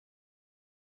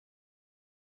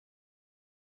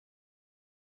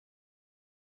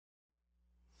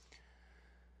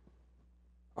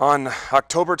On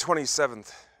October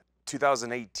 27th,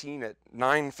 2018 at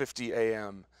 9:50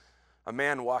 a.m., a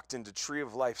man walked into Tree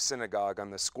of Life Synagogue on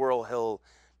the Squirrel Hill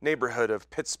neighborhood of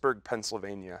Pittsburgh,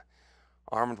 Pennsylvania.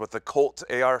 Armed with a Colt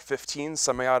AR-15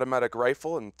 semi-automatic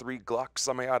rifle and 3 Glock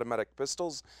semi-automatic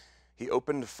pistols, he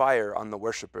opened fire on the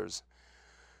worshipers.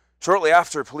 Shortly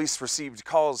after, police received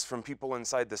calls from people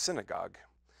inside the synagogue.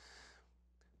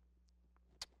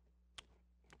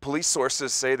 Police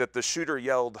sources say that the shooter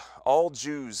yelled, "All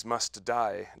Jews must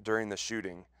die," during the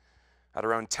shooting. At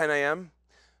around 10 a.m.,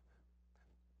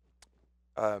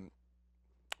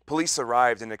 police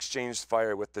arrived and exchanged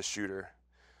fire with the shooter.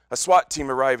 A SWAT team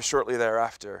arrived shortly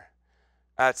thereafter.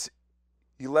 At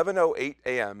 11:08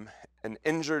 a.m., an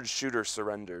injured shooter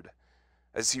surrendered.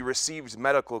 As he received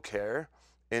medical care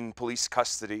in police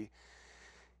custody,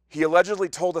 he allegedly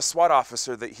told a SWAT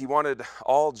officer that he wanted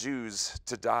all Jews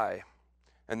to die,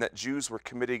 and that Jews were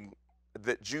committing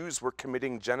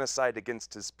genocide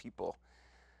against his people.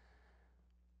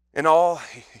 In all,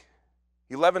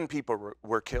 11 people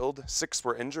were killed, 6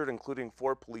 were injured, including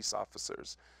 4 police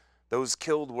officers. Those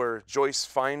killed were Joyce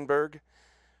Feinberg,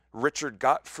 Richard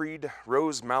Gottfried,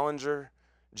 Rose Mallinger,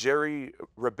 Jerry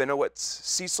Rabinowitz,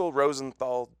 Cecil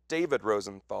Rosenthal, David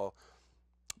Rosenthal,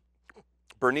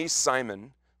 Bernice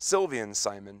Simon, Sylvian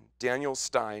Simon, Daniel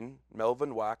Stein,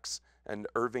 Melvin Wax, and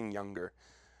Irving Younger.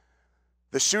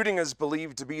 The shooting is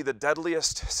believed to be the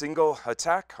deadliest single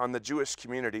attack on the Jewish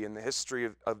community in the history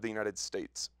of the United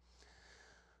States.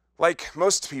 Like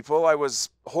most people, I was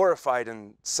horrified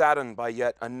and saddened by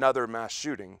yet another mass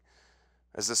shooting.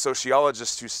 As a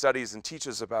sociologist who studies and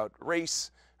teaches about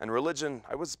race and religion,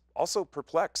 I was also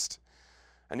perplexed.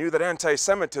 I knew that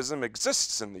anti-Semitism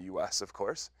exists in the U.S., of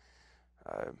course.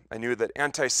 I knew that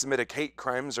anti-Semitic hate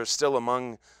crimes are still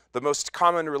among the most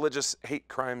common religious hate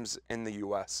crimes in the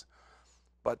U.S.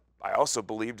 But I also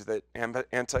believed that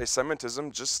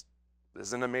anti-Semitism just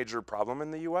isn't a major problem in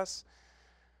the U.S.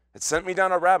 It sent me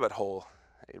down a rabbit hole,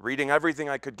 reading everything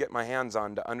I could get my hands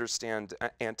on to understand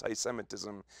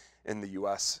anti-Semitism in the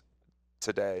U.S.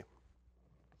 today.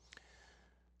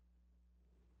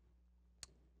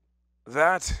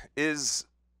 That is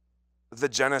the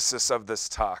genesis of this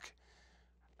talk.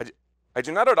 I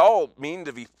do not at all mean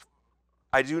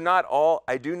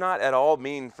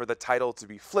for the title to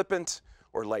be flippant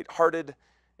or lighthearted.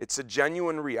 It's a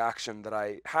genuine reaction that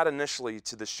I had initially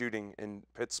to the shooting in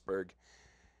Pittsburgh.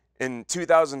 In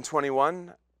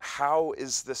 2021, how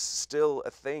is this still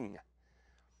a thing?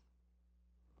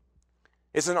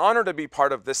 It's an honor to be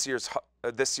part of this year's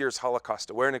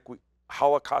Holocaust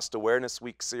Awareness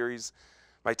Week series.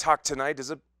 My talk tonight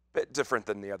is a bit different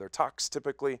than the other talks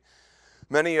typically.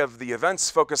 Many of the events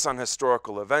focus on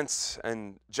historical events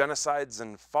and genocides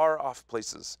in far-off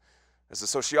places. As a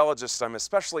sociologist, I'm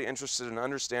especially interested in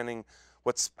understanding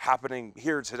what's happening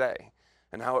here today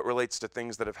and how it relates to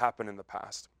things that have happened in the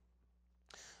past.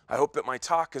 I hope that my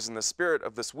talk is in the spirit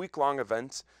of this week-long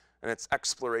event and its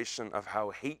exploration of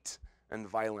how hate and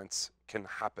violence can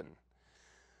happen.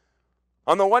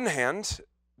 On the one hand,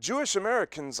 Jewish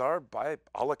Americans are, by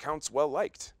all accounts,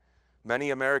 well-liked.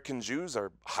 Many American Jews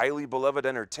are highly beloved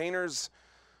entertainers,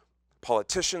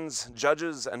 politicians,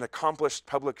 judges, and accomplished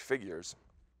public figures.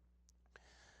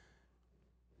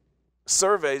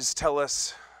 Surveys tell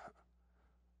us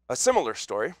a similar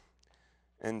story.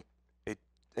 In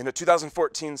a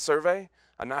 2014 survey,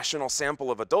 a national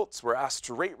sample of adults were asked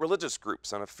to rate religious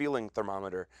groups on a feeling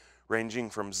thermometer,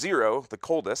 ranging from 0, the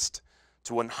coldest,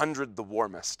 to 100, the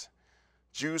warmest.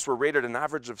 Jews were rated an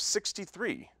average of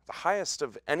 63, the highest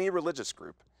of any religious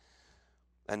group.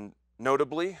 And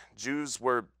notably, Jews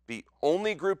were the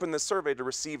only group in the survey to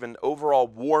receive an overall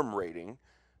warm rating,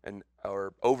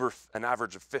 or over an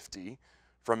average of 50,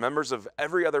 from members of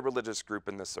every other religious group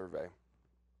in the survey.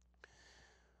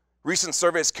 Recent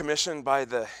surveys commissioned by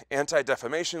the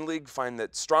Anti-Defamation League find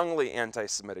that strongly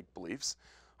anti-Semitic beliefs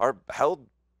are held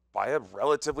by a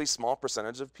relatively small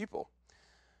percentage of people.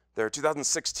 Their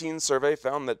 2016 survey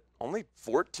found that only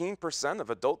 14%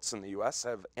 of adults in the U.S.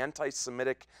 have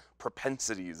anti-Semitic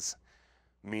propensities,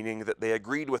 meaning that they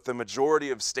agreed with the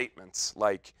majority of statements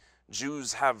like,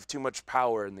 Jews have too much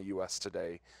power in the U.S.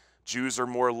 today, Jews are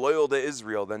more loyal to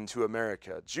Israel than to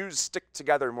America, Jews stick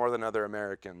together more than other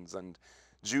Americans, and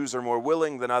Jews are more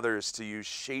willing than others to use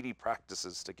shady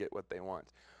practices to get what they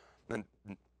want. And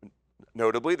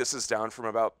notably, this is down from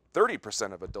about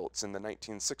 30% of adults in the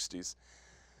 1960s.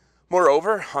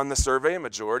 Moreover, on the survey, a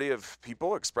majority of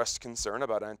people expressed concern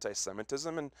about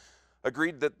anti-Semitism and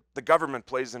agreed that the government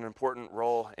plays an important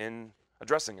role in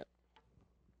addressing it.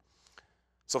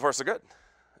 So far, so good.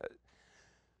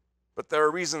 But there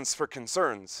are reasons for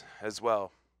concerns as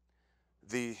well.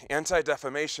 The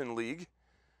Anti-Defamation League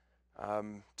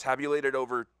tabulated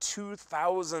over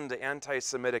 2,000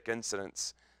 anti-Semitic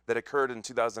incidents that occurred in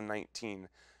 2019,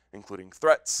 including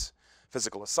threats,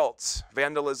 physical assaults,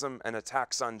 vandalism, and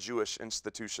attacks on Jewish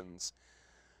institutions.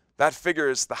 That figure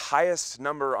is the highest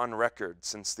number on record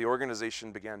since the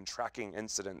organization began tracking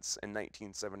incidents in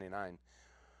 1979.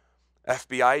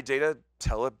 FBI data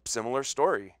tell a similar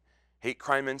story. Hate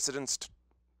crime incidents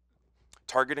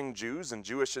targeting Jews and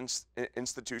Jewish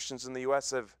institutions in the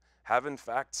U.S. have in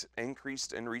fact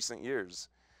increased in recent years.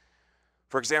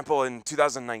 For example, in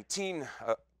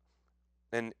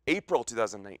April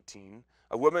 2019,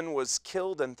 a woman was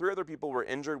killed and 3 other people were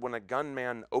injured when a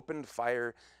gunman opened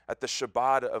fire at the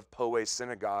Shabbat of Poway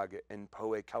Synagogue in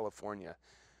Poway, California.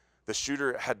 The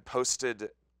shooter had posted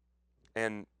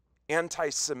an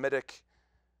anti-Semitic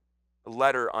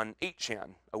letter on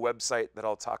 8chan, a website that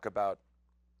I'll talk about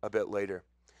a bit later.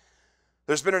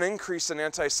 There's been an increase in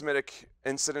anti-Semitic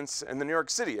incidents in the New York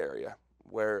City area,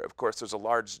 where, of course, there's a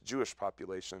large Jewish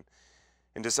population.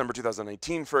 In December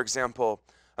 2019, for example,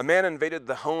 a man invaded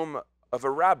the home of a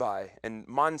rabbi in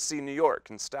Monsey, New York,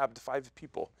 and stabbed 5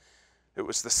 people. It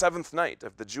was the 7th night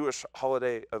of the Jewish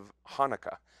holiday of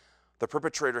Hanukkah. The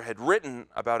perpetrator had written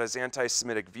about his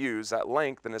anti-Semitic views at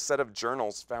length in a set of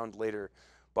journals found later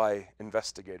by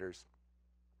investigators.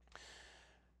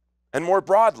 And more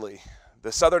broadly,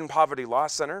 the Southern Poverty Law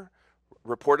Center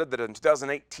reported that in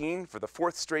 2018, for the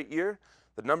 4th straight year,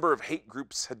 the number of hate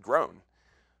groups had grown.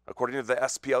 According to the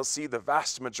SPLC, the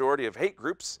vast majority of hate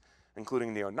groups,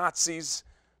 including neo-Nazis,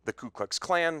 the Ku Klux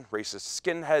Klan, racist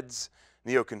skinheads,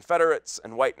 neo-Confederates,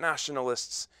 and white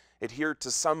nationalists, adhere to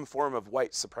some form of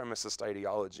white supremacist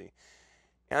ideology.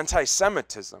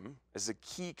 Anti-Semitism is a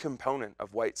key component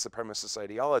of white supremacist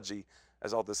ideology,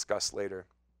 as I'll discuss later.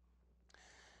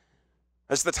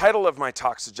 As the title of my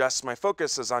talk suggests, my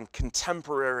focus is on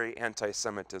contemporary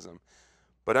anti-Semitism,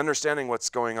 but understanding what's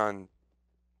going on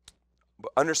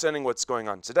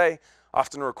today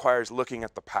often requires looking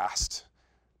at the past.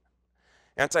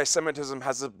 Anti-Semitism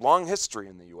has a long history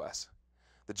in the U.S.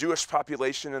 The Jewish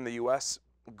population in the U.S.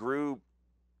 grew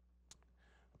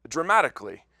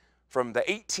dramatically from the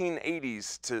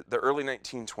 1880s to the early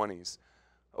 1920s.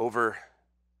 Over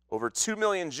 2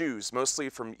 million Jews, mostly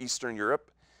from Eastern Europe,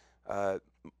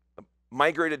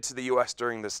 migrated to the U.S.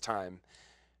 during this time.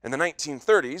 In the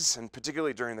 1930s, and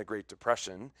particularly during the Great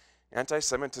Depression,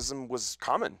 anti-Semitism was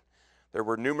common. There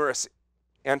were numerous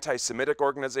anti-Semitic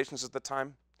organizations at the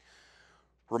time.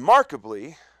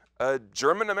 Remarkably, a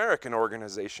German-American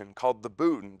organization called the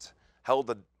Bund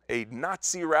held a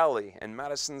Nazi rally in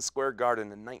Madison Square Garden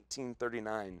in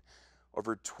 1939.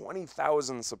 Over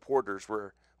 20,000 supporters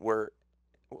were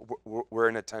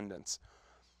in attendance.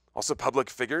 Also, public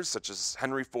figures such as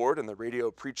Henry Ford and the radio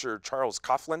preacher Charles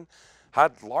Coughlin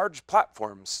had large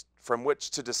platforms from which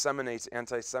to disseminate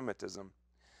anti-Semitism.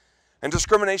 And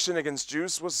discrimination against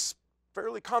Jews was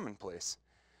fairly commonplace.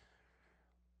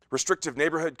 Restrictive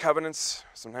neighborhood covenants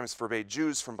sometimes forbade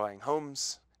Jews from buying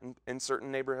homes in certain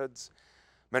neighborhoods.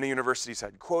 Many universities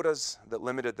had quotas that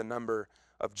limited the number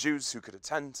of Jews who could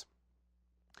attend.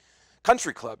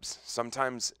 Country clubs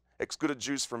sometimes excluded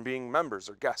Jews from being members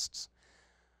or guests.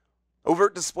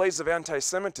 Overt displays of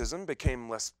anti-Semitism became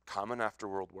less common after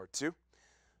World War II,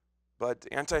 but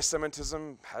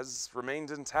anti-Semitism has remained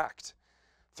intact,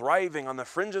 thriving on the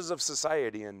fringes of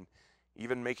society and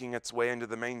even making its way into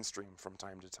the mainstream from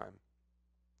time to time.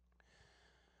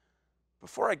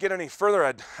 Before I get any further,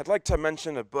 I'd like to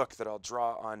mention a book that I'll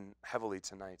draw on heavily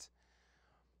tonight.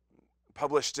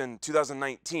 Published in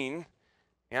 2019,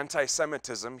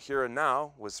 Anti-Semitism Here and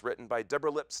Now was written by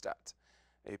Deborah Lipstadt,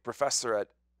 a professor at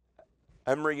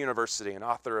Emory University and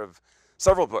author of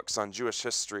several books on Jewish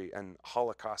history and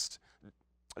Holocaust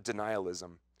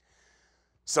denialism.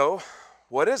 So,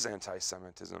 what is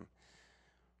anti-Semitism?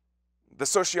 The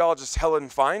sociologist Helen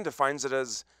Fine defines it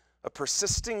as a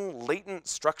persisting latent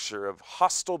structure of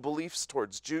hostile beliefs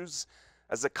towards Jews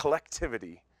as a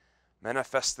collectivity,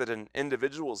 manifested in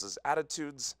individuals as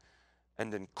attitudes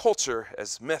and in culture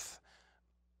as myth,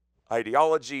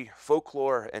 ideology,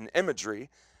 folklore, and imagery,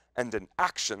 and in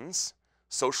actions,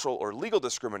 social or legal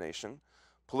discrimination,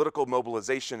 political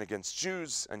mobilization against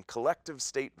Jews, and collective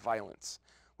state violence,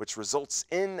 which results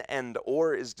in and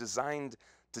or is designed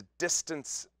to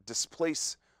distance,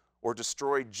 displace, or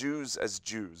destroy Jews as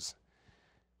Jews.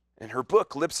 In her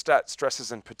book, Lipstadt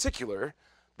stresses in particular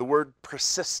the word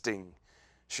persisting.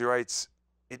 She writes,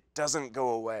 "It doesn't go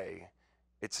away.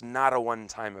 It's not a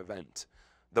one-time event.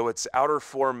 Though its outer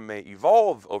form may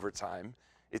evolve over time,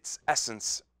 its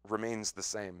essence remains the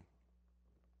same."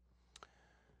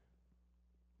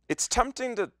 It's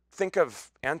tempting to think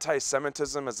of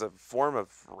anti-Semitism as a form of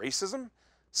racism,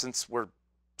 since we're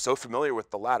so familiar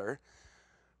with the latter.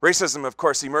 Racism, of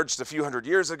course, emerged a few hundred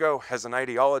years ago as an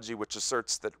ideology which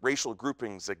asserts that racial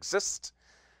groupings exist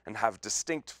and have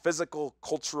distinct physical,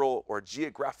 cultural, or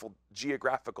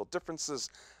geographical differences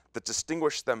that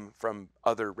distinguish them from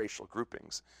other racial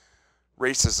groupings.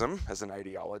 Racism, as an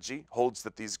ideology, holds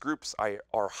that these groups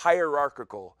are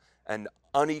hierarchical and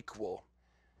unequal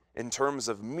in terms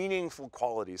of meaningful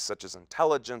qualities such as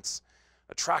intelligence,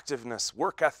 attractiveness,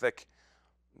 work ethic,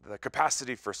 the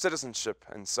capacity for citizenship,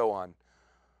 and so on.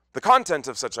 The content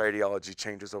of such ideology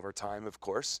changes over time, of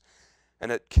course,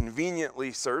 and it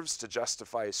conveniently serves to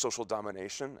justify social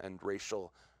domination and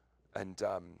racial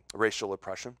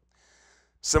oppression.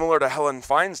 Similar to Helen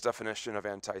Fine's definition of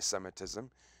anti-Semitism,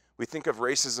 we think of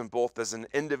racism both as an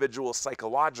individual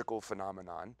psychological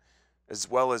phenomenon, as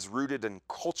well as rooted in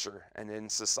culture and in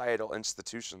societal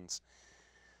institutions.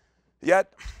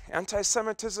 Yet,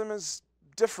 anti-Semitism is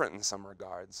different in some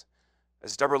regards.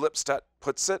 As Deborah Lipstadt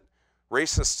puts it,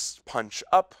 racists punch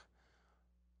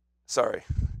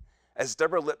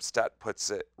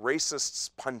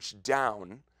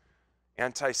down,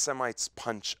 anti-Semites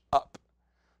punch up.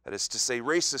 That is to say,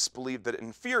 racists believe that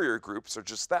inferior groups are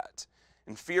just that,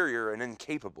 inferior and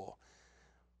incapable.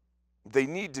 They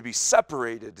need to be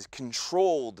separated,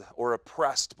 controlled, or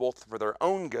oppressed both for their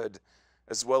own good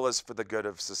as well as for the good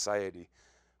of society.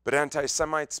 But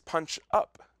anti-Semites punch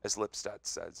up, as Lipstadt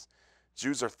says.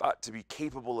 Jews are thought to be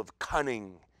capable of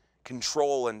cunning,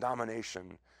 control, and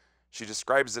domination. She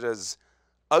describes it as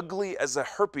ugly as a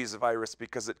herpes virus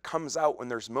because it comes out when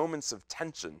there's moments of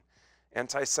tension.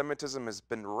 Anti-Semitism has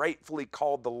been rightfully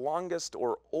called the longest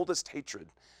or oldest hatred,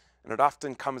 and it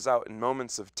often comes out in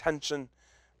moments of tension,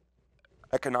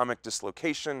 economic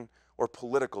dislocation, or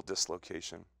political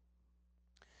dislocation.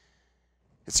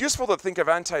 It's useful to think of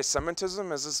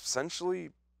anti-Semitism as essentially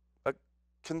a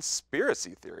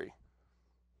conspiracy theory.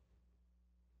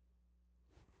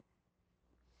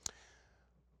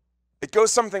 It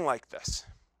goes something like this.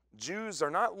 Jews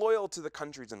are not loyal to the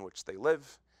countries in which they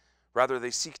live. Rather,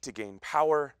 they seek to gain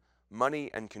power, money,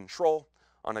 and control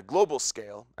on a global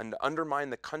scale and to undermine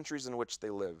the countries in which they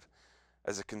live.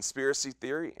 As a conspiracy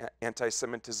theory,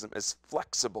 anti-Semitism is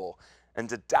flexible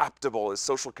and adaptable as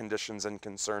social conditions and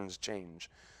concerns change.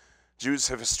 Jews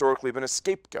have historically been a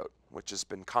scapegoat, which has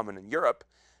been common in Europe,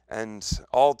 and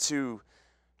all too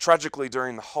tragically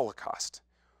during the Holocaust.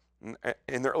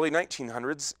 In the early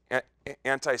 1900s,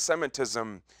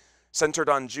 anti-Semitism centered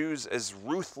on Jews as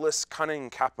ruthless, cunning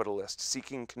capitalists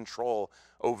seeking control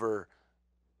over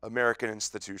American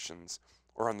institutions.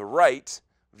 Or on the right,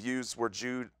 Jews were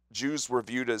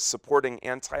viewed as supporting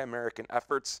anti-American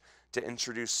efforts to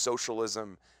introduce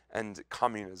socialism and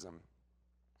communism.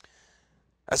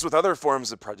 As with other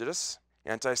forms of prejudice,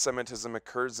 anti-Semitism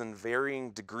occurs in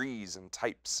varying degrees and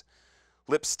types.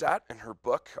 Lipstadt, in her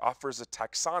book, offers a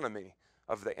taxonomy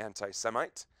of the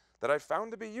anti-Semite that I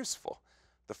found to be useful.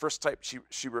 The first type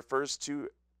she refers to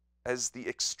as the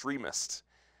extremist.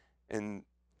 In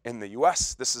the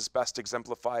US, this is best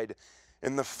exemplified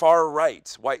in the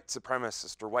far-right white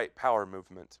supremacist or white power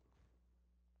movement.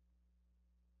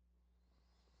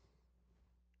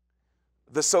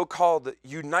 The so-called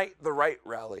Unite the Right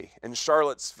rally in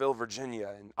Charlottesville,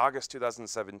 Virginia in August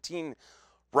 2017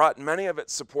 brought many of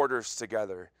its supporters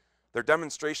together. Their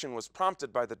demonstration was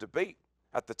prompted by the debate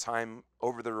at the time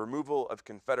over the removal of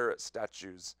Confederate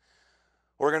statues.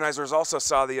 Organizers also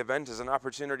saw the event as an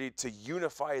opportunity to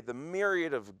unify the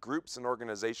myriad of groups and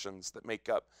organizations that make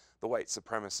up the white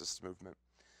supremacist movement.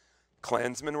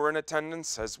 Klansmen were in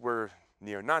attendance, as were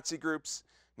neo-Nazi groups,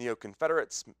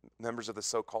 neo-Confederates, members of the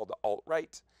so-called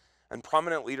alt-right, and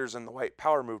prominent leaders in the white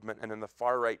power movement and in the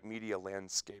far-right media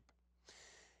landscape.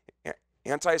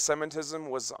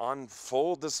 Anti-Semitism was on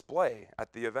full display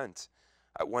at the event.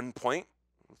 At one point,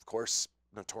 of course,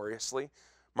 notoriously,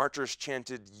 marchers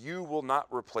chanted, "You will not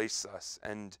replace us,"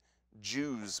 and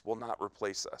 "Jews will not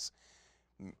replace us."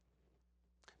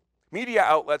 Media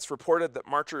outlets reported that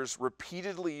marchers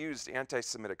repeatedly used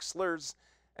anti-Semitic slurs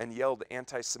and yelled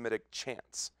anti-Semitic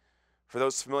chants. For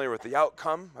those familiar with the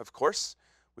outcome, of course,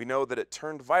 we know that it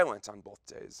turned violent on both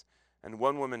days, and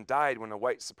one woman died when a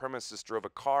white supremacist drove a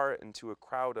car into a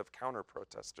crowd of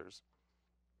counter-protesters.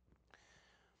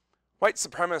 White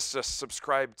supremacists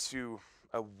subscribe to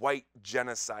a white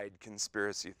genocide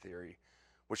conspiracy theory,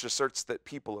 which asserts that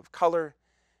people of color,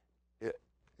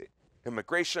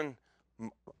 immigration,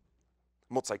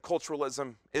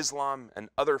 multiculturalism, Islam, and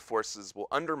other forces will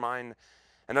undermine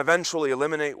and eventually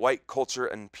eliminate white culture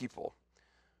and people.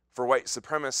 For white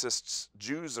supremacists,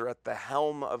 Jews are at the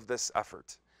helm of this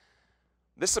effort.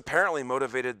 This apparently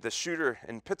motivated the shooter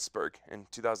in Pittsburgh in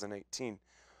 2018.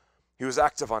 He was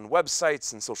active on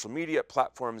websites and social media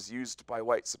platforms used by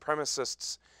white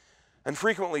supremacists and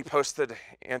frequently posted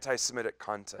anti-Semitic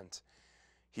content.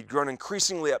 He'd grown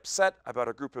increasingly upset about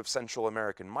a group of Central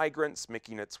American migrants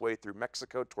making its way through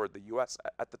Mexico toward the US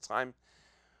at the time.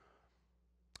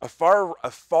 A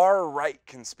far-right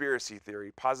conspiracy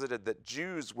theory posited that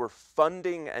Jews were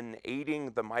funding and aiding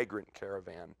the migrant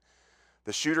caravan.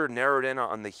 The shooter narrowed in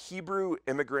on the Hebrew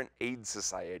Immigrant Aid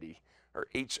Society, or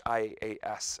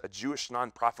HIAS, a Jewish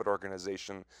nonprofit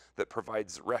organization that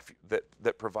provides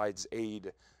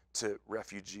aid to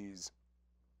refugees.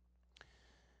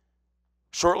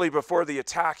 Shortly before the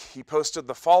attack, he posted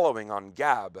the following on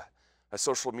Gab, a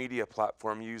social media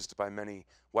platform used by many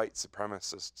white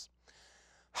supremacists.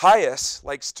 HIAS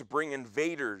likes to bring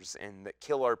invaders in that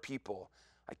kill our people.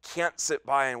 I can't sit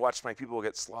by and watch my people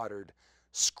get slaughtered.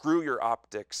 Screw your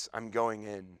optics, I'm going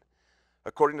in.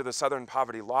 According to the Southern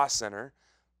Poverty Law Center,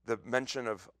 the mention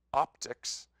of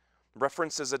optics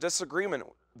references a disagreement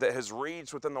that has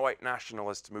raged within the white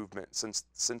nationalist movement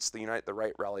since the Unite the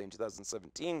Right rally in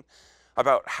 2017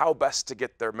 about how best to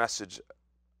get their message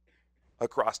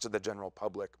across to the general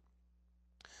public.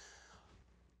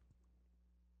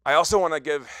 I also want to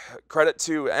give credit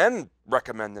to and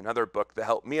recommend another book that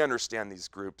helped me understand these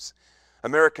groups,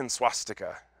 American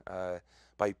Swastika,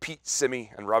 by Pete Simi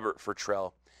and Robert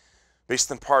Fertrell, based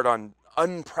in part on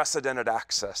unprecedented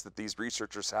access that these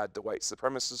researchers had to white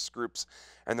supremacist groups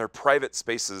and their private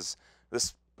spaces.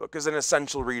 This book is an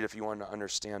essential read if you want to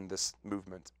understand this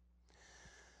movement.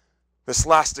 This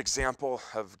last example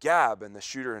of Gab and the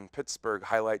shooter in Pittsburgh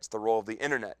highlights the role of the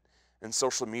internet and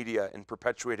social media in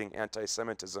perpetuating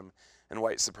anti-Semitism and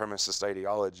white supremacist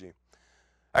ideology.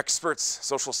 Experts,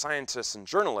 social scientists, and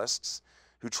journalists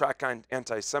who track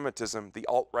anti-Semitism, the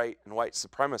alt-right and white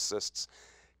supremacists,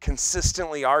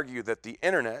 consistently argue that the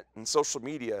internet and social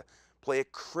media play a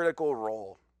critical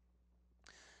role.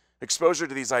 Exposure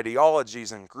to these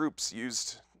ideologies and groups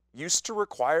used to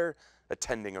require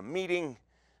attending a meeting,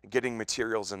 getting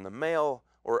materials in the mail,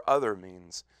 or other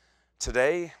means.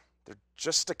 Today, they're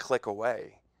just a click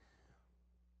away.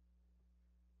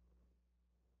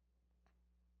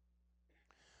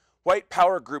 White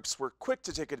power groups were quick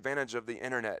to take advantage of the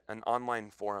internet and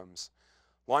online forums.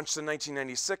 Launched in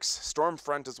 1996,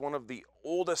 Stormfront is one of the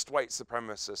oldest white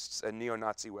supremacists and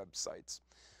neo-Nazi websites,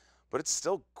 but it's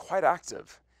still quite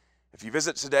active. If you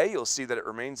visit today, you'll see that it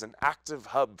remains an active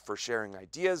hub for sharing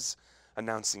ideas,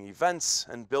 announcing events,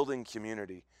 and building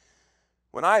community.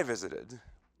 When I visited,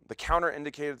 the counter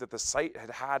indicated that the site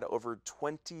had had over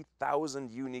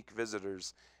 20,000 unique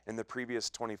visitors in the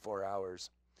previous 24 hours.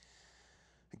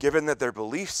 Given that their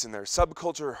beliefs and their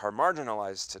subculture are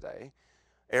marginalized today,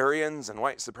 Aryans and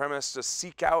white supremacists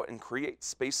seek out and create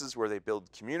spaces where they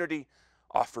build community,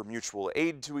 offer mutual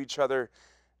aid to each other,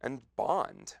 and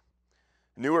bond.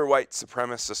 Newer white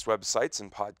supremacist websites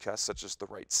and podcasts such as The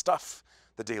Right Stuff,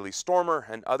 The Daily Stormer,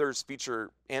 and others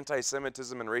feature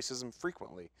anti-Semitism and racism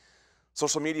frequently.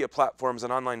 Social media platforms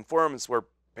and online forums where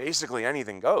basically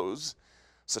anything goes,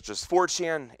 such as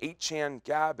 4chan, 8chan,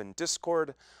 Gab, and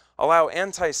Discord, allow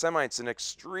anti-Semites and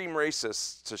extreme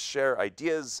racists to share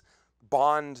ideas,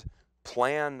 bond,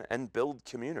 plan, and build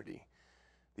community.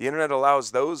 The internet allows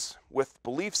those with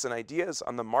beliefs and ideas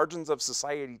on the margins of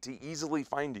society to easily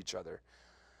find each other.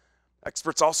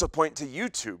 Experts also point to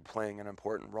YouTube playing an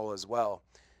important role as well.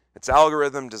 Its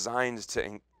algorithm designed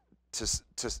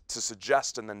to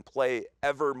suggest and then play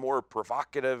ever more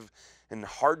provocative and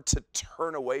hard to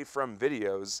turn away from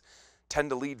videos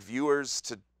tend to lead viewers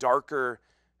to darker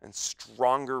and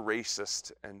stronger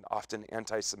racist and often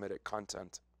anti-Semitic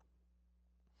content.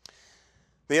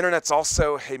 The internet's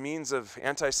also a means of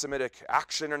anti-Semitic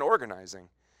action and organizing.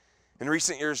 In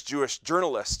recent years, Jewish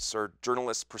journalists, or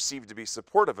journalists perceived to be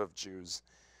supportive of Jews,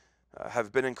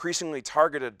 have been increasingly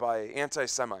targeted by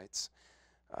anti-Semites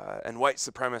and white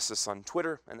supremacists on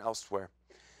Twitter and elsewhere.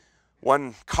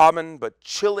 One common but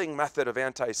chilling method of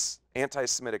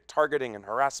anti-Semitic targeting and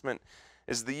harassment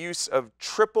is the use of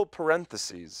triple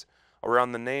parentheses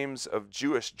around the names of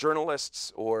Jewish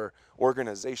journalists or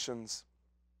organizations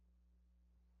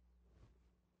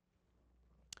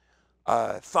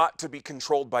thought to be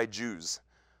controlled by Jews.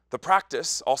 The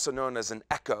practice, also known as an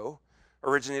echo,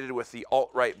 originated with the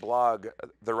alt-right blog,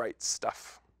 The Right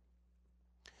Stuff.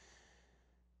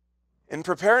 In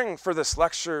preparing for this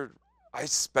lecture, I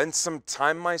spent some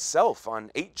time myself on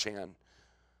 8chan,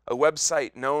 a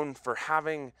website known for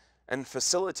having and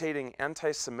facilitating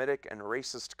anti-Semitic and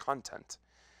racist content.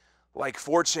 Like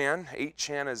 4chan,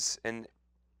 8chan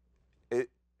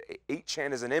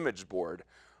is an image board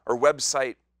or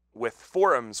website with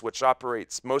forums which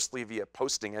operates mostly via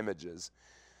posting images.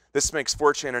 This makes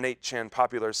 4chan and 8chan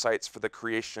popular sites for the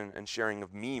creation and sharing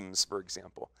of memes, for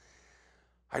example.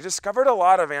 I discovered a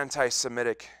lot of anti-Semitism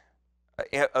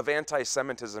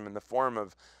in the form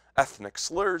of ethnic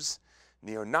slurs,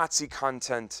 neo-Nazi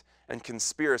content, and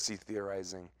conspiracy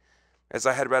theorizing. As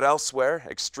I had read elsewhere,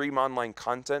 extreme online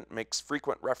content makes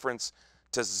frequent reference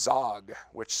to ZOG,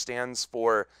 which stands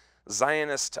for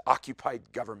Zionist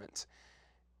Occupied Government.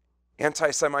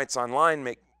 Anti-Semites online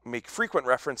make frequent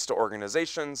reference to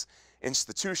organizations,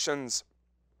 institutions,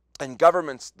 and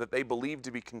governments that they believe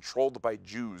to be controlled by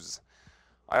Jews.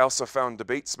 I also found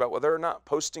debates about whether or not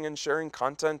posting and sharing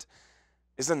content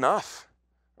is enough,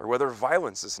 or whether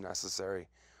violence is necessary.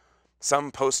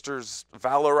 Some posters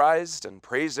valorized and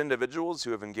praised individuals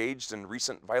who have engaged in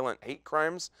recent violent hate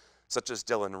crimes, such as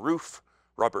Dylan Roof,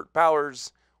 Robert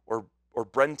Bowers, or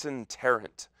Brenton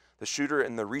Tarrant, the shooter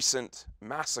in the recent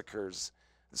massacre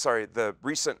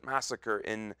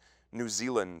in New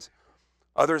Zealand.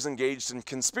 Others engaged in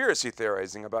conspiracy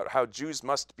theorizing about how Jews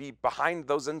must be behind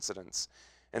those incidents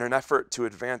in an effort to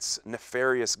advance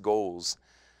nefarious goals.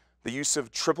 The use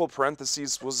of triple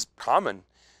parentheses was common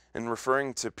in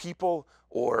referring to people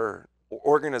or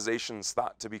organizations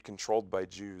thought to be controlled by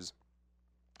Jews.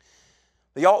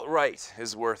 The alt-right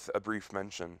is worth a brief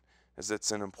mention, as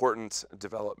it's an important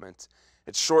development.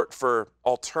 It's short for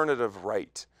alternative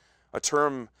right, a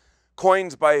term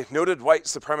coined by noted white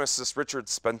supremacist Richard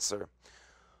Spencer.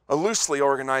 A loosely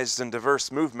organized and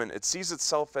diverse movement, it sees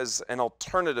itself as an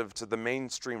alternative to the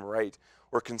mainstream right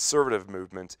or conservative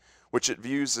movement, which it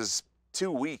views as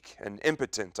too weak and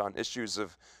impotent on issues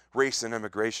of race and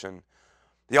immigration.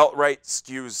 The alt-right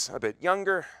skews a bit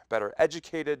younger, better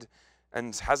educated,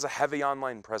 and has a heavy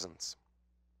online presence.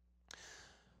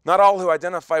 Not all who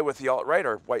identify with the alt-right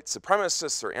are white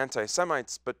supremacists or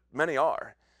anti-Semites, but many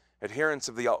are. Adherents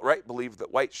of the alt-right believe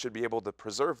that whites should be able to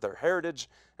preserve their heritage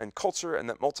and culture, and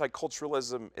that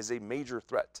multiculturalism is a major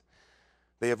threat.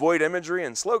 They avoid imagery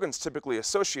and slogans typically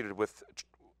associated with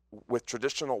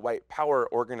traditional white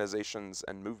power organizations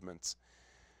and movements.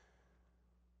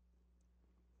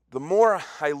 The more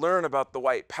I learn about the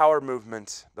white power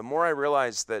movement, the more I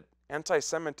realize that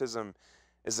anti-Semitism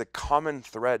is a common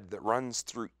thread that runs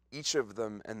through each of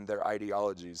them and their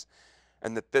ideologies,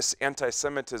 and that this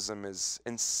anti-Semitism is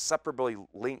inseparably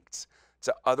linked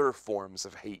to other forms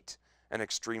of hate and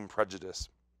extreme prejudice.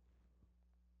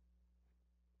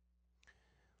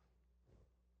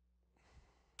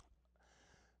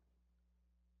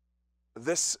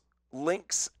 This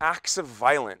links acts of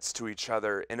violence to each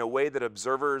other in a way that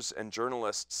observers and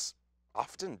journalists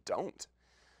often don't.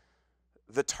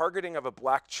 The targeting of a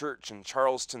black church in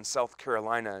Charleston, South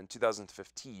Carolina in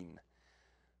 2015,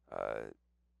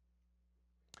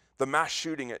 the mass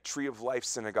shooting at Tree of Life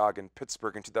Synagogue in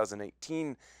Pittsburgh in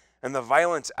 2018, and the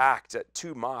violent act at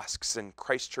 2 mosques in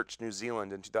Christchurch, New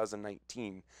Zealand in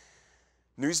 2019.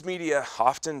 News media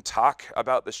often talk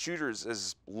about the shooters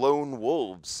as lone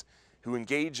wolves who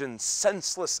engage in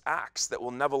senseless acts that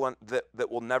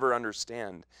we'll never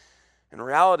understand. In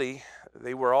reality,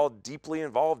 they were all deeply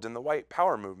involved in the white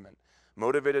power movement,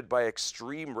 motivated by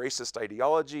extreme racist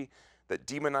ideology that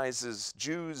demonizes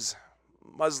Jews,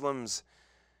 Muslims,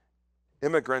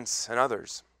 immigrants, and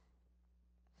others.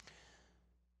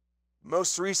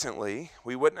 Most recently,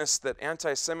 we witnessed that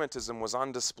anti-Semitism was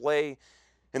on display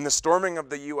in the storming of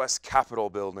the U.S.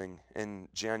 Capitol building in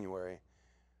January.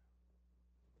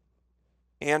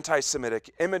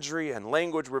 Anti-Semitic imagery and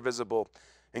language were visible,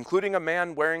 including a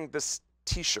man wearing this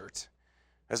t-shirt,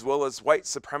 as well as white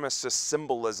supremacist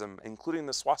symbolism, including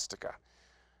the swastika.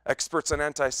 Experts on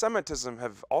anti-Semitism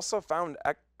have also found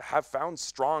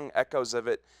strong echoes of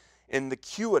it in the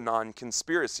QAnon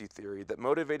conspiracy theory that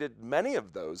motivated many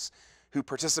of those who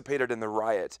participated in the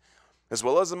riot, as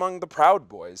well as among the Proud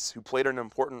Boys, who played an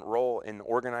important role in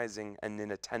organizing and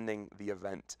in attending the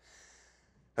event.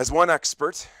 As one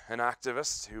expert, an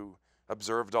activist who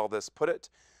observed all this, put it,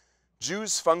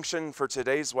 Jews function for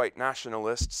today's white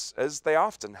nationalists, as they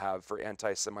often have for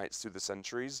anti-Semites through the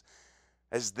centuries,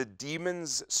 as the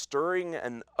demons stirring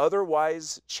an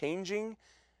otherwise changing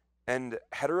and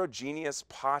heterogeneous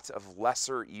pot of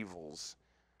lesser evils.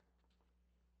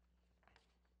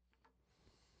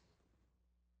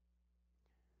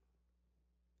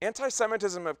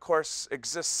 Anti-Semitism, of course,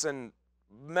 exists in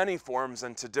many forms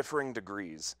and to differing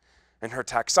degrees. In her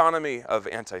taxonomy of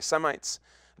anti-Semites,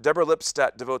 Deborah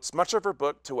Lipstadt devotes much of her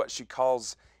book to what she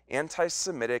calls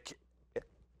anti-Semitic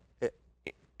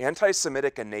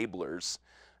enablers,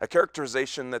 a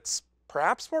characterization that's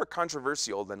perhaps more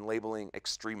controversial than labeling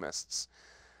extremists.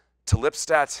 To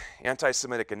Lipstadt,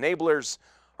 anti-Semitic enablers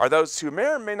are those who may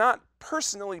or may not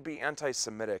personally be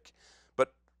anti-Semitic,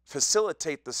 but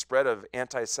facilitate the spread of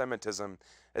anti-Semitism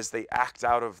as they act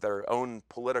out of their own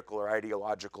political or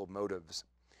ideological motives.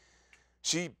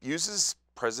 She uses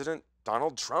President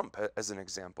Donald Trump as an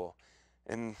example.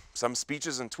 In some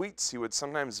speeches and tweets, he would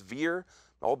sometimes veer,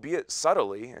 albeit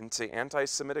subtly, into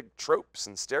anti-Semitic tropes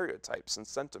and stereotypes and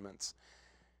sentiments.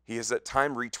 He has at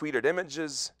times retweeted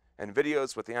images and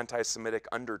videos with anti-Semitic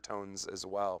undertones as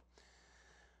well.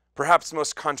 Perhaps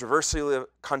most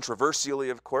controversially,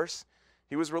 of course,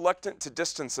 he was reluctant to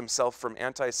distance himself from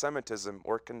anti-Semitism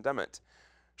or condemn it.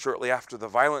 Shortly after the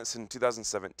violence in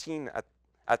 2017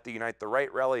 at the Unite the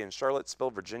Right rally in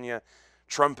Charlottesville, Virginia,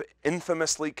 Trump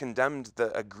infamously condemned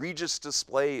the egregious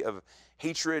display of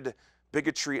hatred,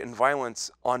 bigotry, and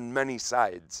violence on many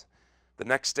sides. The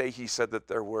next day he said that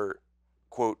there were,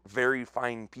 quote, very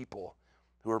fine people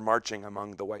who were marching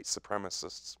among the white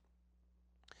supremacists.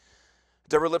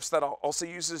 Deborah Lipstadt also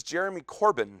uses Jeremy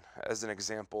Corbyn as an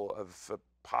example of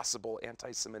a possible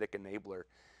anti-Semitic enabler.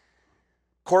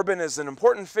 Corbyn is an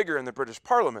important figure in the British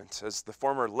Parliament as the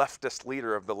former leftist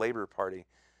leader of the Labour Party.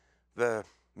 The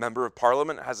member of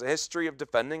Parliament has a history of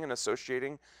defending and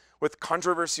associating with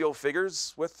controversial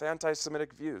figures with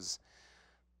anti-Semitic views.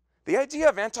 The idea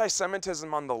of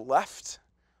anti-Semitism on the left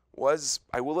was,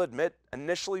 I will admit,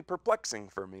 initially perplexing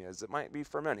for me, as it might be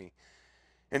for many.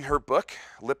 In her book,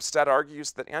 Lipstadt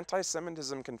argues that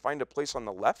anti-Semitism can find a place on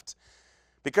the left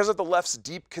because of the left's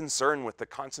deep concern with the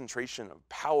concentration of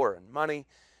power and money,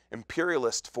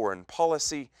 imperialist foreign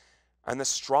policy, and the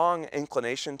strong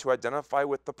inclination to identify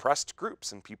with oppressed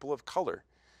groups and people of color.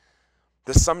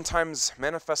 This sometimes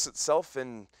manifests itself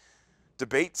in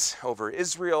debates over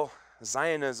Israel,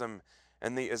 Zionism,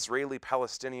 and the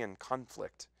Israeli-Palestinian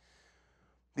conflict.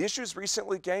 The issues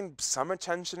recently gained some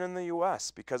attention in the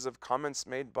U.S. because of comments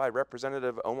made by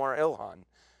Representative Omar Ilhan,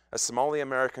 a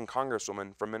Somali-American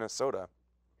congresswoman from Minnesota.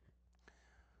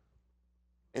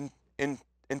 In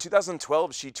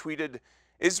 2012, she tweeted,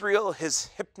 "Israel has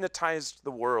hypnotized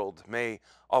the world. May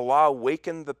Allah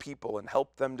awaken the people and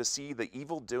help them to see the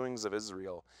evil doings of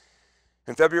Israel."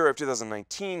 In February of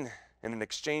 2019, in an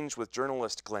exchange with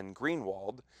journalist Glenn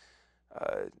Greenwald,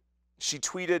 she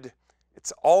tweeted,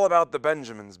 "It's all about the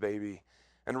Benjamins, baby,"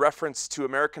 in reference to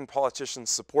American politicians'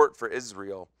 support for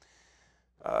Israel,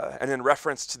 and in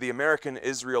reference to the American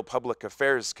Israel Public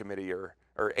Affairs Committee, or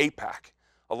AIPAC,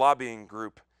 a lobbying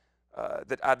group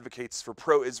that advocates for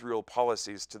pro-Israel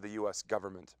policies to the U.S.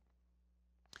 government.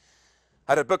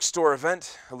 At a bookstore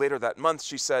event later that month,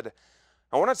 she said,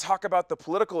 "I want to talk about the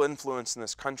political influence in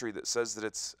this country that says that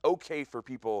it's okay for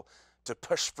people to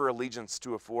push for allegiance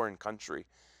to a foreign country."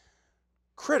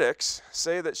 Critics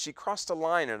say that she crossed a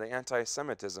line into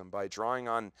anti-Semitism by drawing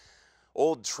on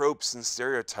old tropes and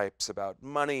stereotypes about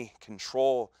money,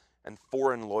 control, and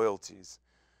foreign loyalties.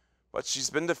 But she's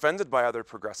been defended by other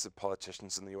progressive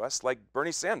politicians in the U.S., like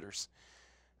Bernie Sanders,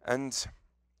 and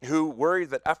who worry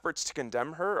that efforts to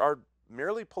condemn her are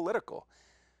merely political,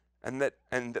 and that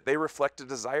they reflect a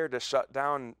desire to shut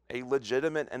down a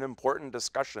legitimate and important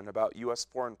discussion about U.S.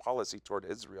 foreign policy toward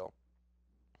Israel.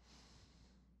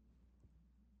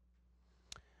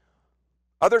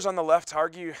 Others on the left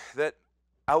argue that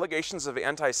allegations of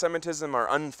anti-Semitism are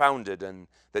unfounded, and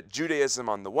that Judaism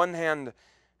on the one hand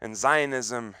and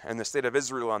Zionism and the State of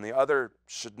Israel on the other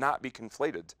should not be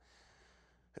conflated.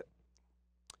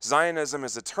 Zionism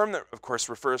is a term that, of course,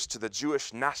 refers to the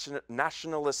Jewish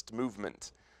nationalist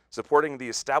movement supporting the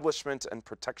establishment and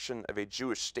protection of a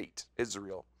Jewish state,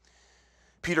 Israel.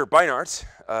 Peter Beinart,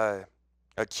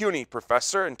 a CUNY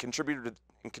professor and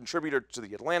contributor to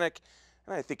The Atlantic,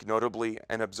 and I think notably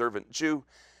an observant Jew,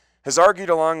 has argued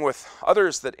along with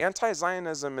others that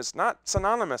anti-Zionism is not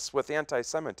synonymous with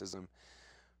anti-Semitism.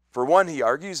 For one, he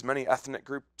argues, many ethnic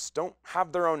groups don't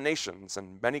have their own nations,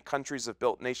 and many countries have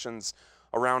built nations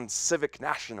around civic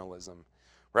nationalism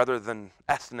rather than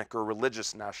ethnic or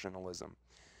religious nationalism.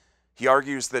 He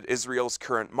argues that Israel's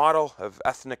current model of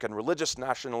ethnic and religious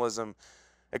nationalism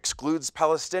excludes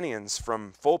Palestinians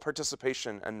from full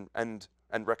participation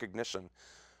and recognition,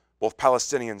 both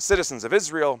Palestinian citizens of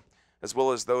Israel as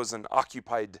well as those in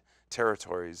occupied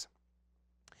territories.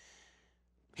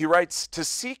 He writes, "To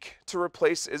seek to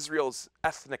replace Israel's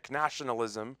ethnic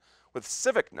nationalism with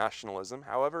civic nationalism,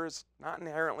 however, is not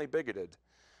inherently bigoted,"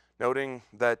 noting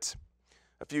that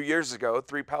a few years ago,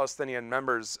 3 Palestinian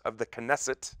members of the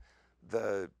Knesset,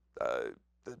 the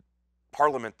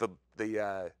parliament,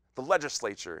 the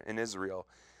legislature in Israel,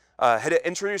 had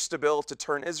introduced a bill to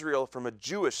turn Israel from a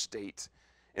Jewish state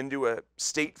into a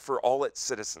state for all its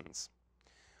citizens.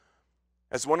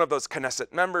 As one of those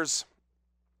Knesset members,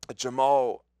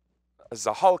 Jamal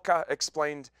Zahalka,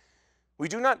 explained, we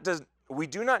do not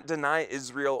deny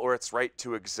Israel or its right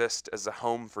to exist as a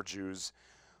home for Jews.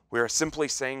 We are simply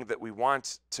saying that we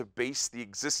want to base the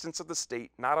existence of the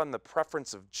state not on the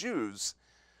preference of Jews,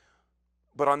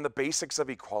 but on the basics of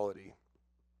equality.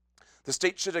 The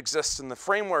state should exist in the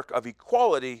framework of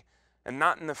equality and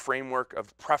not in the framework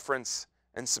of preference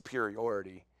and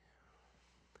superiority.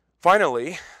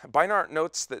 Finally, Beinart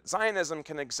notes that Zionism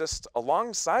can exist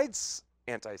alongside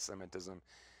anti-Semitism,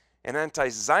 and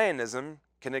anti-Zionism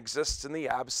can exist in the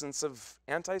absence of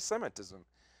anti-Semitism.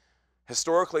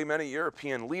 Historically, many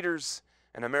European leaders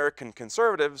and American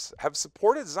conservatives have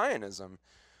supported Zionism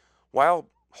while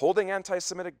holding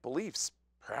anti-Semitic beliefs,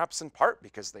 perhaps in part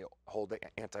because they hold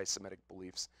anti-Semitic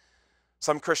beliefs.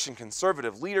 Some Christian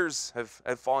conservative leaders have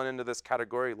fallen into this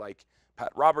category, like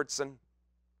Pat Robertson.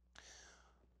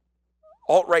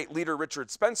 Alt-right leader Richard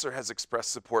Spencer has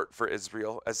expressed support for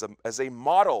Israel as a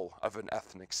model of an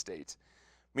ethnic state.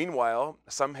 Meanwhile,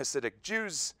 some Hasidic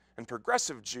Jews and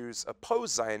progressive Jews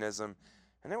oppose Zionism,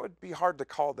 and it would be hard to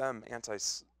call them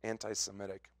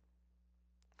anti-Semitic.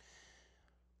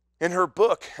 In her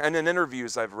book and in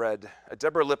interviews I've read,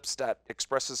 Deborah Lipstadt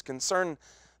expresses concern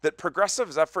that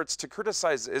progressives' efforts to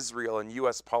criticize Israel and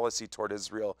U.S. policy toward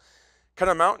Israel can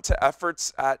amount to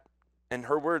efforts at, in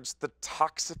her words, the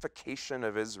toxification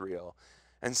of Israel,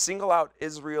 and single out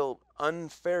Israel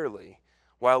unfairly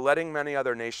while letting many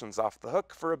other nations off the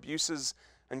hook for abuses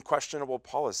and questionable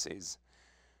policies.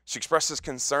 She expresses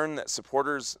concern that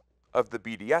supporters of the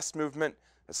BDS movement,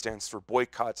 that stands for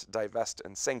Boycott, Divest,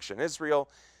 and Sanction Israel,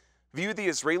 view the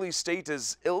Israeli state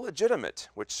as illegitimate,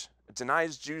 which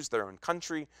denies Jews their own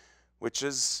country, which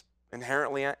is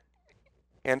inherently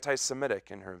anti-Semitic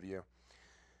in her view.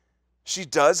 She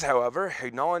does, however,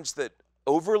 acknowledge that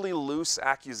overly loose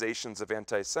accusations of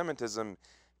anti-Semitism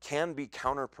can be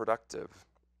counterproductive.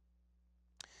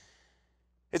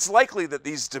 It's likely that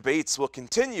these debates will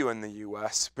continue in the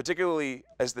U.S., particularly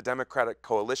as the Democratic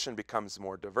coalition becomes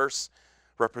more diverse.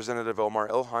 Representative Omar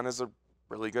Ilhan is a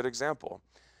really good example.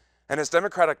 And as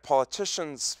Democratic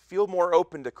politicians feel more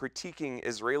open to critiquing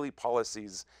Israeli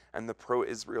policies and the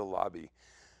pro-Israel lobby.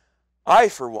 I,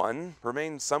 for one,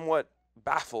 remain somewhat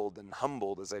baffled and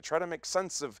humbled as I try to make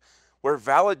sense of where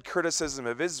valid criticism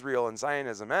of Israel and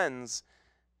Zionism ends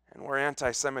and where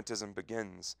anti-Semitism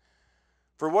begins.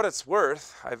 For what it's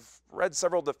worth, I've read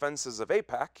several defenses of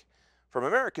AIPAC from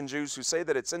American Jews who say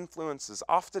that its influence is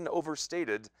often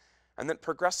overstated and that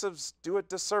progressives do it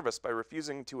disservice by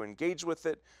refusing to engage with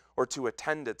it or to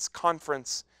attend its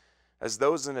conference, as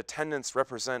those in attendance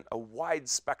represent a wide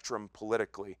spectrum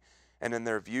politically and in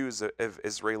their views of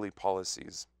Israeli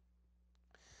policies.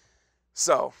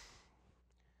 So,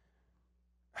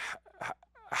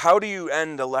 how do you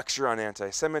end a lecture on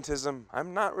anti-Semitism?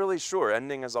 I'm not really sure.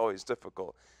 Ending is always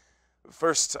difficult.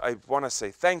 First, I want to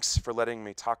say thanks for letting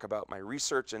me talk about my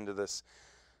research into this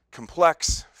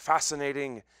complex,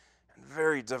 fascinating, and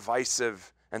very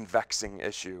divisive and vexing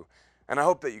issue. And I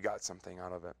hope that you got something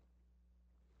out of it.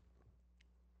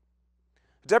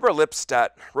 Deborah Lipstadt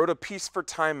wrote a piece for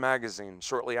Time magazine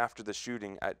shortly after the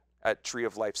shooting at Tree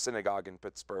of Life Synagogue in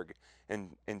Pittsburgh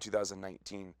in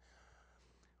 2019.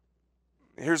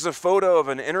 Here's a photo of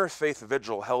an interfaith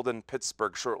vigil held in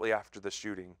Pittsburgh shortly after the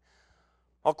shooting.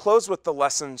 I'll close with the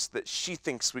lessons that she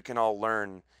thinks we can all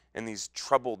learn in these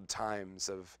troubled times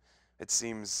of, it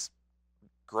seems,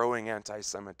 growing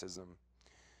anti-Semitism.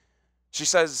 She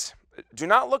says, do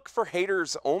not look for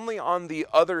haters only on the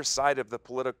other side of the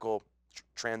political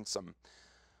transom.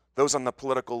 Those on the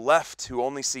political left who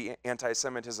only see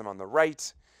anti-Semitism on the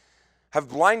right have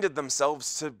blinded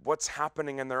themselves to what's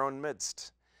happening in their own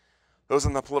midst. Those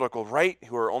on the political right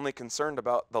who are only concerned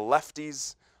about the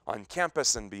lefties on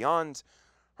campus and beyond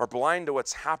are blind to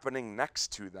what's happening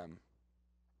next to them.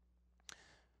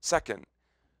 Second,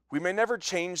 we may never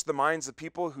change the minds of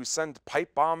people who send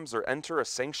pipe bombs or enter a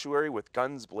sanctuary with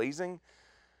guns blazing,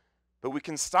 but we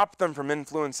can stop them from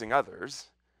influencing others.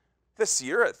 This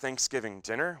year at Thanksgiving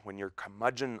dinner, when your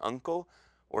curmudgeon uncle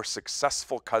or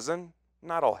successful cousin,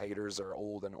 not all haters are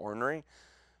old and ornery,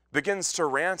 begins to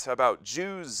rant about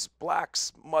Jews,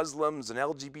 blacks, Muslims, and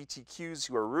LGBTQs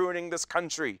who are ruining this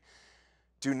country,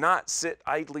 do not sit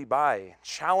idly by.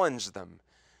 Challenge them.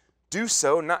 Do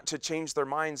so not to change their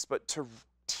minds, but to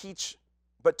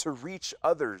reach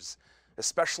others,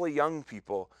 especially young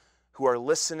people who are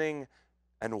listening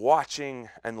and watching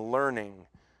and learning.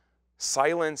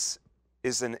 Silence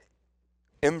is an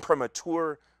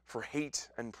imprimatur for hate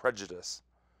and prejudice.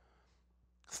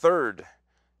 Third,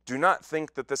 do not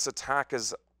think that this attack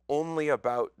is only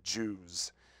about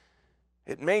Jews.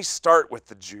 It may start with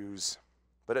the Jews,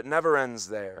 but it never ends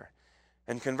there.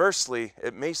 And conversely,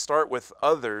 it may start with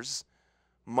others,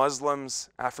 Muslims,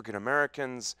 African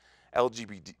Americans,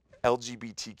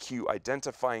 LGBTQ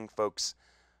identifying folks,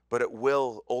 but it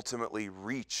will ultimately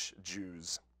reach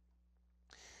Jews.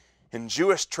 In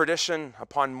Jewish tradition,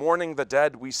 upon mourning the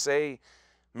dead, we say,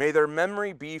 may their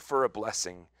memory be for a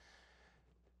blessing.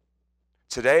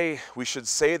 Today, we should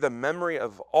say the memory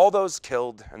of all those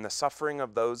killed and the suffering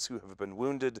of those who have been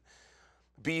wounded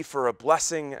be for a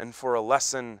blessing and for a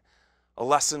lesson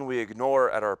we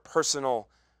ignore at our personal,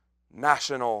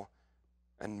 national,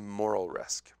 and moral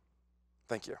risk.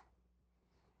 Thank you.